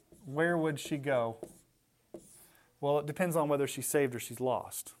 where would she go? Well, it depends on whether she's saved or she's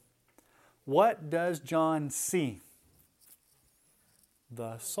lost. What does John see?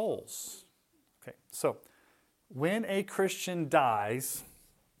 The souls. Okay, so when a Christian dies,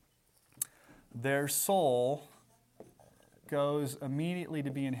 their soul goes immediately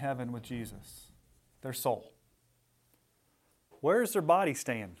to be in heaven with Jesus. Their soul. Where is their body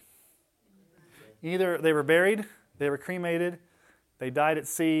staying? Either they were buried, they were cremated, they died at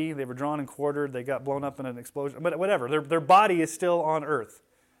sea, they were drawn and quartered, they got blown up in an explosion, but whatever. Their body is still on earth.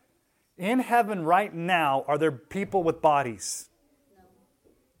 In heaven right now, are there people with bodies?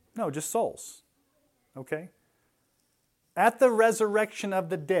 No, just souls. Okay? At the resurrection of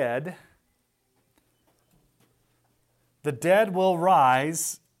the dead will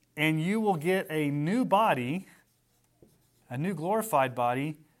rise, and you will get a new body, a new glorified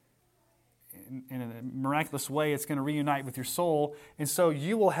body. In a miraculous way, it's going to reunite with your soul. And so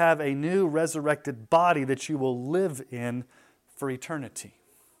you will have a new resurrected body that you will live in for eternity.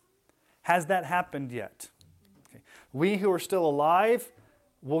 Has that happened yet? Okay. We who are still alive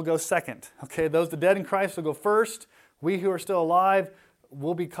will go second. Okay, those the dead in Christ will go first. We who are still alive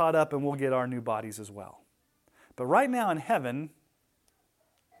will be caught up and we'll get our new bodies as well. But right now in heaven,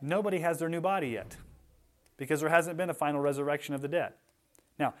 nobody has their new body yet because there hasn't been a final resurrection of the dead.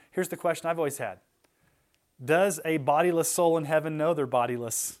 Now, here's the question I've always had. Does a bodiless soul in heaven know they're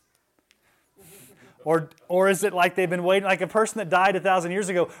bodiless? Or is it like they've been waiting, like a person that died 1,000 years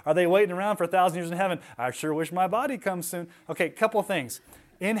ago, are they waiting around for 1,000 years in heaven? I sure wish my body comes soon. Okay, couple of things.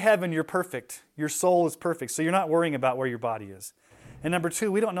 In heaven, you're perfect. Your soul is perfect, so you're not worrying about where your body is. And number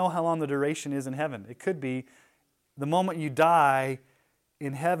two, we don't know how long the duration is in heaven. It could be the moment you die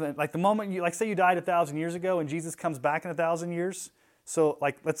in heaven, like the moment you, like say you died 1,000 years ago and Jesus comes back in 1,000 years. So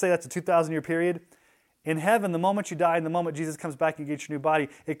like, let's say that's a 2,000-year period. In heaven, the moment you die and the moment Jesus comes back and you get your new body,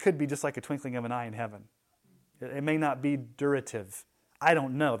 it could be just like a twinkling of an eye in heaven. It may not be durative. I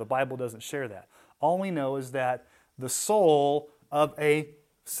don't know. The Bible doesn't share that. All we know is that the soul of a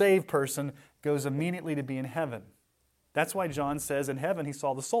saved person goes immediately to be in heaven. That's why John says in heaven he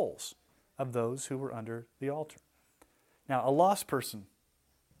saw the souls of those who were under the altar. Now, a lost person,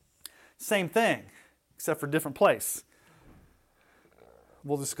 same thing, except for different place.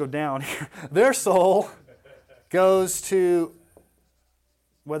 We'll just go down here. Their soul goes to,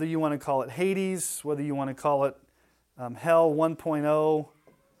 whether you want to call it Hades, whether you want to call it Hell 1.0,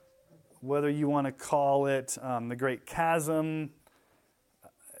 whether you want to call it the Great Chasm,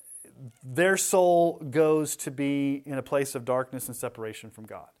 their soul goes to be in a place of darkness and separation from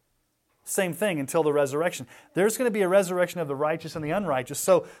God. Same thing until the resurrection. There's going to be a resurrection of the righteous and the unrighteous.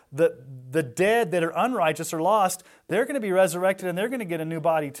 So the dead that are unrighteous or lost, they're going to be resurrected and they're going to get a new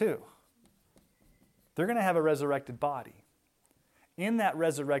body too. They're going to have a resurrected body. In that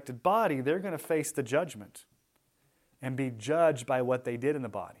resurrected body, they're going to face the judgment and be judged by what they did in the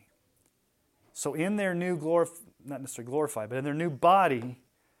body. So in their new not necessarily glorified, but in their new body,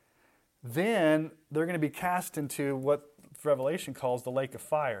 then they're going to be cast into what Revelation calls the lake of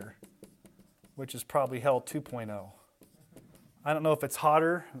fire, which is probably Hell 2.0. I don't know if it's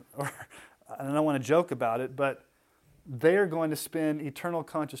hotter, or I don't want to joke about it, but they are going to spend eternal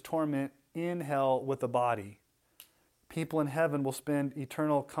conscious torment in hell with a body. People in heaven will spend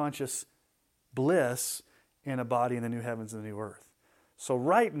eternal conscious bliss in a body in the new heavens and the new earth. So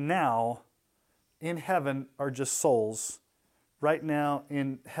right now, in heaven are just souls. Right now,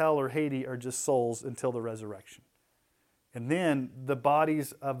 in hell or Hades are just souls until the resurrection. And then the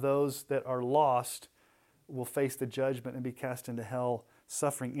bodies of those that are lost will face the judgment and be cast into hell,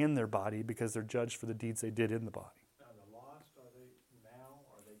 suffering in their body because they're judged for the deeds they did in the body. Now, the lost, are they now,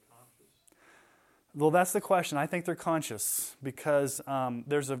 are they conscious? Well, that's the question. I think they're conscious because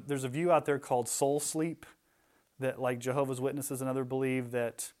there's a view out there called soul sleep that, like Jehovah's Witnesses and others believe,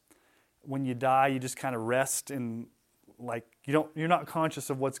 that when you die, you just kind of rest and like you're not conscious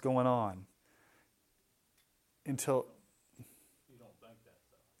of what's going on until. You don't think that,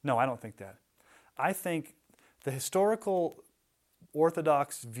 though? No, I don't think that. I think the historical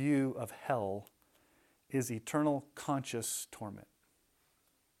Orthodox view of hell is eternal conscious torment.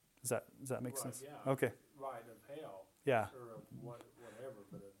 Does that make sense? Yeah. Okay. Right, of hell. Yeah. Or of whatever,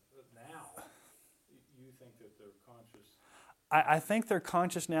 but now, you think that they're conscious? I think they're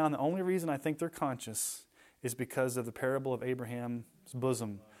conscious now, and the only reason I think they're conscious is because of the parable of Abraham's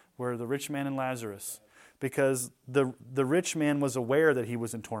bosom, where the rich man and Lazarus, because the rich man was aware that he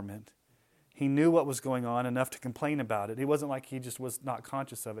was in torment. He knew what was going on enough to complain about it. It wasn't like he just was not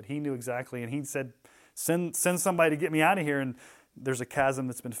conscious of it. He knew exactly, and he said, send somebody to get me out of here, and there's a chasm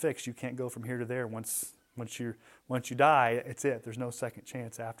that's been fixed. You can't go from here to there. Once you die, it's it. There's no second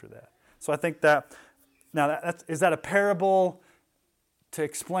chance after that. So I think that, now is that a parable to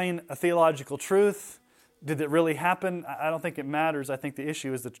explain a theological truth? Did it really happen? I don't think it matters. I think the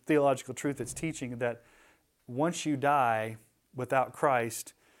issue is the theological truth it's teaching, that once you die without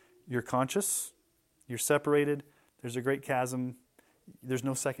Christ, you're conscious, you're separated, there's a great chasm, there's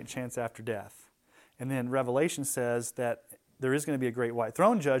no second chance after death. And then Revelation says that there is going to be a great white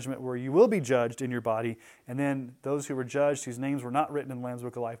throne judgment where you will be judged in your body, and then those who were judged, whose names were not written in the Lamb's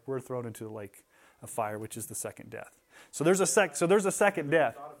Book of Life, were thrown into the lake of fire, which is the second death. So there's a second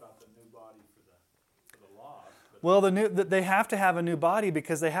death. Well, they have to have a new body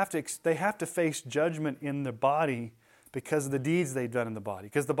because they have to face judgment in the body because of the deeds they've done in the body.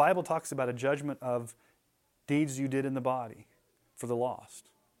 Because the Bible talks about a judgment of deeds you did in the body for the lost.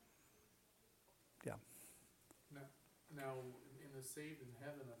 Yeah. Now in the saved in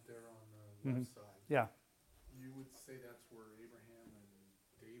heaven up there on the left side, yeah, you would say that's where Abraham and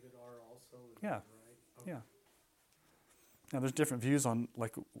David are also? Is yeah. that right? Okay. Yeah. Now there's different views on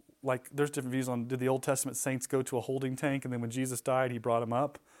there's different views on, did the Old Testament saints go to a holding tank and then when Jesus died he brought them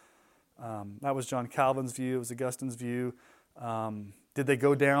up? That was John Calvin's view. It was Augustine's view. Did they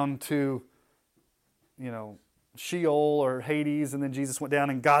go down to, Sheol or Hades, and then Jesus went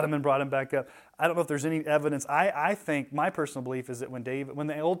down and got them and brought them back up? I don't know if there's any evidence. I think my personal belief is that when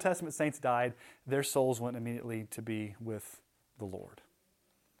the Old Testament saints died, their souls went immediately to be with the Lord.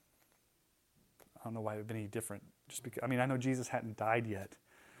 I don't know why it would be any different. Just because, I know Jesus hadn't died yet,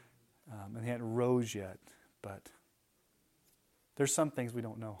 and he hadn't rose yet, but there's some things we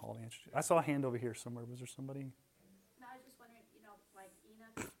don't know all the answers to. I saw a hand over here somewhere. Was there somebody? No, I was just wondering, like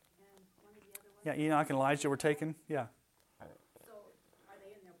Enoch and one of the other ones. Yeah, Enoch and Elijah were taken. Yeah. So are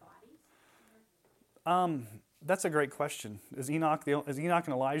they in their bodies? That's a great question. Is Enoch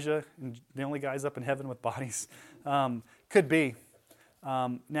and Elijah the only guys up in heaven with bodies? Could be.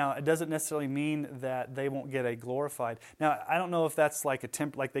 Now, it doesn't necessarily mean that they won't get a glorified. Now, I don't know if that's like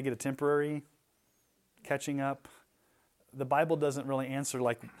they get a temporary catching up. The Bible doesn't really answer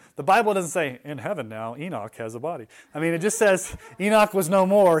the Bible doesn't say, in heaven now, Enoch has a body. It just says Enoch was no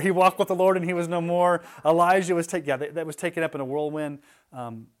more. He walked with the Lord and he was no more. Elijah was that was taken up in a whirlwind.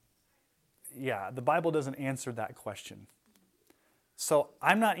 The Bible doesn't answer that question. So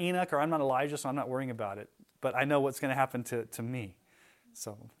I'm not Enoch or I'm not Elijah, so I'm not worrying about it. But I know what's going to happen to me.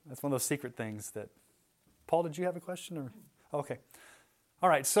 So that's one of those secret things that... Paul, did you have a question? Or okay. All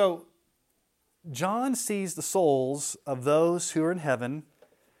right, so John sees the souls of those who are in heaven.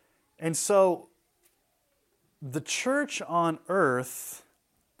 And so the church on earth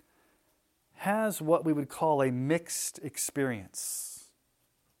has what we would call a mixed experience.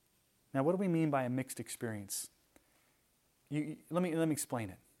 Now, what do we mean by a mixed experience? Let me explain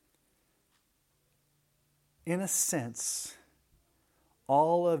it. In a sense,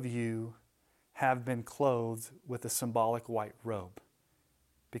 all of you have been clothed with a symbolic white robe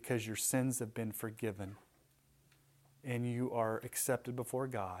because your sins have been forgiven and you are accepted before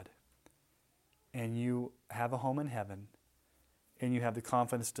God and you have a home in heaven and you have the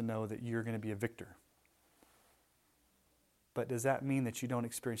confidence to know that you're going to be a victor. But does that mean that you don't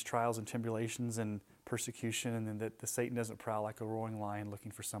experience trials and tribulations and persecution and then that the Satan doesn't prowl like a roaring lion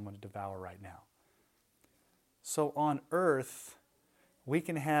looking for someone to devour right now? So on earth, we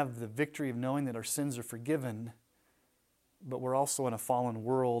can have the victory of knowing that our sins are forgiven, but we're also in a fallen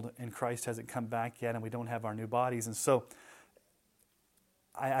world and Christ hasn't come back yet and we don't have our new bodies. And so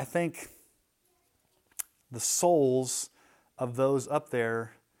I think the souls of those up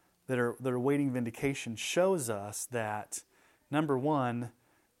there that are waiting vindication shows us that, number one,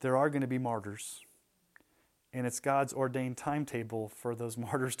 there are going to be martyrs. And it's God's ordained timetable for those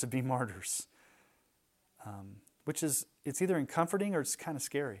martyrs to be martyrs. Which is, it's either comforting or it's kind of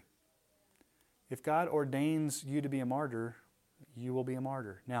scary. If God ordains you to be a martyr, you will be a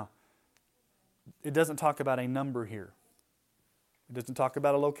martyr. Now, it doesn't talk about a number here. It doesn't talk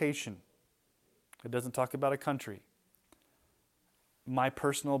about a location. It doesn't talk about a country. My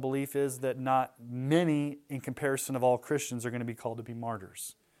personal belief is that not many, in comparison of all Christians, are going to be called to be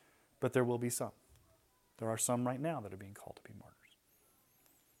martyrs. But there will be some. There are some right now that are being called to be martyrs.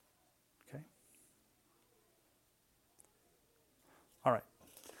 Okay? All right.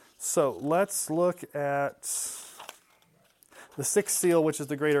 So let's look at the sixth seal, which is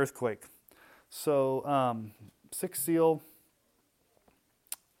the great earthquake. So, sixth seal,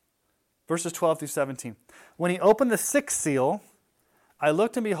 verses 12 through 17. When he opened the sixth seal, I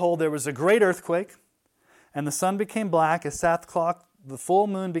looked and behold, there was a great earthquake, and the sun became black as sackcloth, the full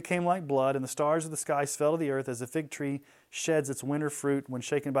moon became like blood, and the stars of the skies fell to the earth as a fig tree sheds its winter fruit when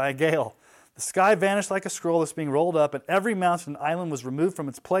shaken by a gale. The sky vanished like a scroll that's being rolled up, and every mountain and island was removed from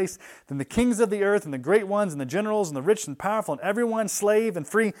its place. Then the kings of the earth, and the great ones, and the generals, and the rich and powerful, and everyone, slave and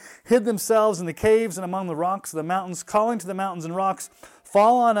free, hid themselves in the caves and among the rocks of the mountains, calling to the mountains and rocks,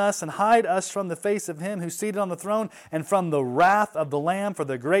 fall on us and hide us from the face of him who's seated on the throne and from the wrath of the Lamb, for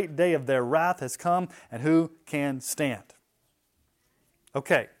the great day of their wrath has come, and who can stand?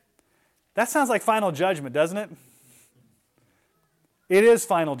 Okay, that sounds like final judgment, doesn't it? It is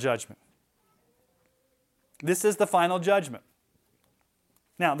final judgment. This is the final judgment.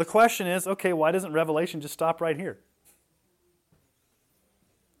 Now, the question is, okay, why doesn't Revelation just stop right here?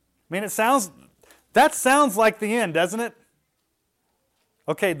 I mean, that sounds like the end, doesn't it?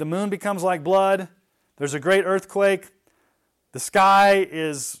 Okay, the moon becomes like blood. There's a great earthquake. The sky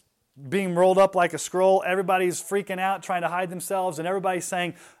is being rolled up like a scroll. Everybody's freaking out, trying to hide themselves, and everybody's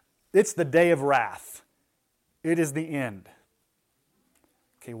saying, it's the day of wrath. It is the end.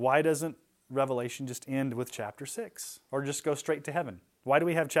 Okay, why doesn't Revelation just end with chapter 6 or just go straight to heaven? Why do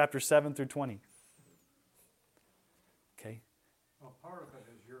we have chapter 7 through 20? Okay. Well, part of it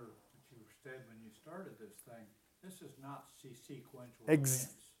is what you said when you started this thing. This is not sequential events.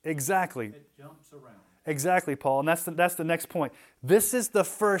 Exactly. It jumps around. Exactly, Paul, and that's the next point. This is the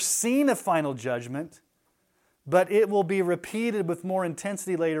first scene of final judgment, but it will be repeated with more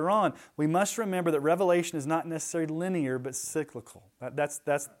intensity later on. We must remember that Revelation is not necessarily linear, but cyclical. That's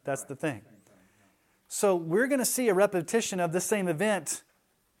the thing. So we're going to see a repetition of the same event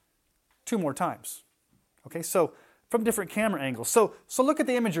 2 more times. Okay, so from different camera angles. So look at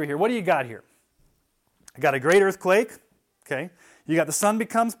the imagery here. What do you got here? I got a great earthquake. Okay, you got the sun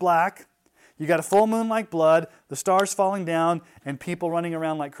becomes black. You got a full moon like blood, the stars falling down, and people running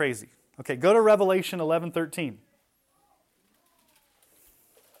around like crazy. Okay, go to Revelation 11:13.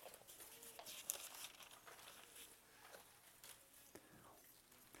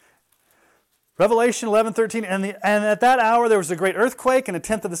 Revelation 11:13, and at that hour there was a great earthquake, and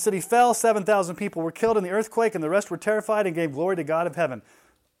 1/10 of the city fell. 7,000 people were killed in the earthquake, and the rest were terrified and gave glory to God of heaven.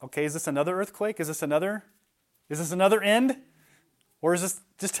 Okay, is this another earthquake? Is this another end? Or is this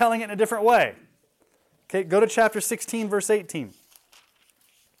just telling it in a different way? Okay, go to chapter 16, verse 18.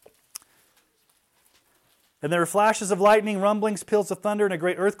 And there were flashes of lightning, rumblings, peals of thunder, and a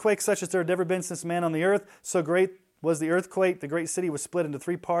great earthquake, such as there had never been since man on the earth. So great was the earthquake. The great city was split into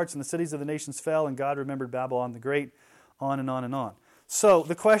 3 parts, and the cities of the nations fell, and God remembered Babylon the Great, on and on and on. So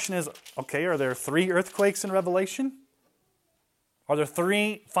the question is, okay, are there 3 earthquakes in Revelation? Are there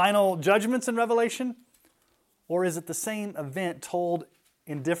 3 final judgments in Revelation? Or is it the same event told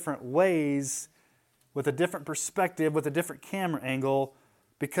in different ways, with a different perspective, with a different camera angle,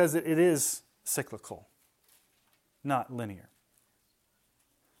 because it is cyclical, not linear?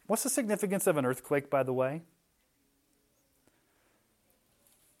 What's the significance of an earthquake, by the way?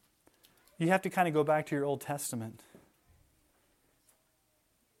 You have to kind of go back to your Old Testament.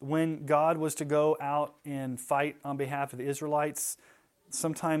 When God was to go out and fight on behalf of the Israelites,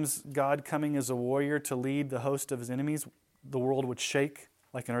 sometimes God coming as a warrior to lead the host of his enemies, the world would shake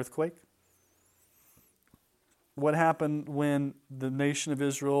like an earthquake. What happened when the nation of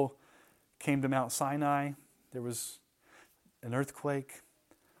Israel came to Mount Sinai? There was an earthquake.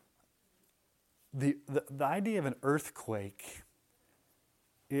 The idea of an earthquake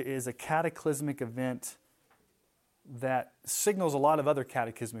is a cataclysmic event that signals a lot of other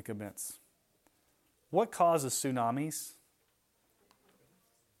cataclysmic events. What causes tsunamis?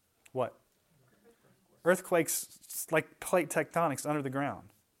 What? Earthquakes, like plate tectonics under the ground.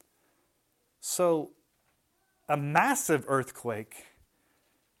 So, a massive earthquake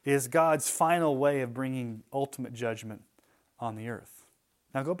is God's final way of bringing ultimate judgment on the earth.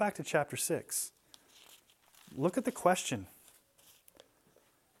 Now go back to chapter 6. Look at the question.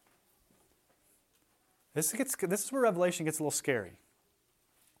 This is where Revelation gets a little scary.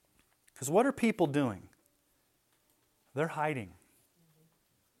 Because what are people doing? They're hiding.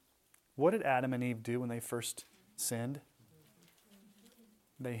 What did Adam and Eve do when they first sinned?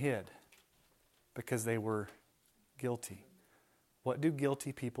 They hid because they were guilty. What do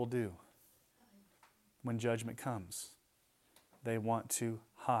guilty people do when judgment comes? They want to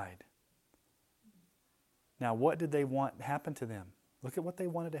hide. Now, what did they want happen to them? Look at what they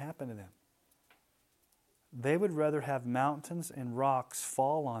wanted to happen to them. They would rather have mountains and rocks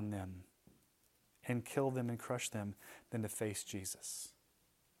fall on them and kill them and crush them than to face Jesus.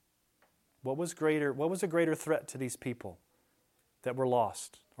 What was a greater threat to these people that were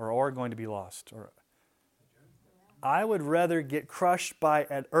lost or are going to be lost? Or I would rather get crushed by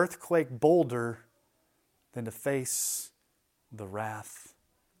an earthquake boulder than to face the wrath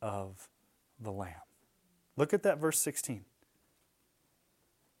of the Lamb. Look at that verse 16.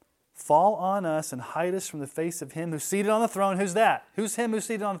 Fall on us and hide us from the face of him who's seated on the throne. Who's that? Who's him who's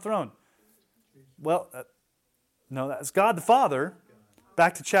seated on the throne? Well, no, that's God the Father.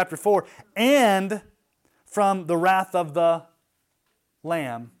 Back to chapter 4. And from the wrath of the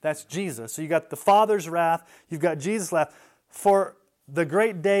Lamb. That's Jesus. So you got the Father's wrath. You've got Jesus' wrath. For the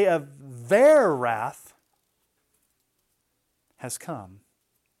great day of their wrath has come.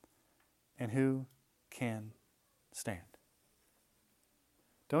 And who can stand?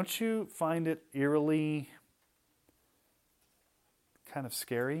 Don't you find it eerily kind of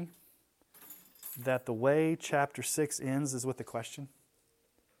scary that the way chapter 6 ends is with a question?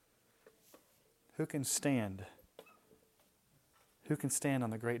 Who can stand? Who can stand on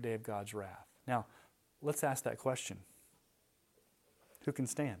the great day of God's wrath? Now, let's ask that question. Who can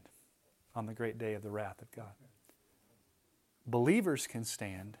stand on the great day of the wrath of God? Believers can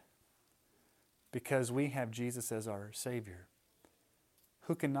stand because we have Jesus as our Savior.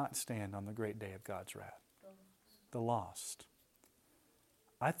 Who cannot stand on the great day of God's wrath? The lost.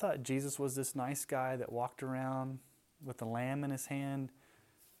 I thought Jesus was this nice guy that walked around with a lamb in his hand,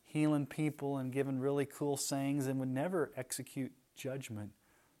 healing people and giving really cool sayings, and would never execute judgment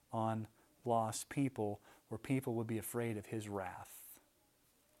on lost people where people would be afraid of his wrath.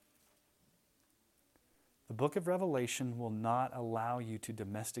 The book of Revelation will not allow you to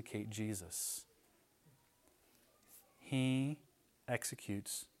domesticate Jesus. He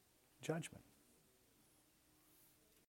executes judgment.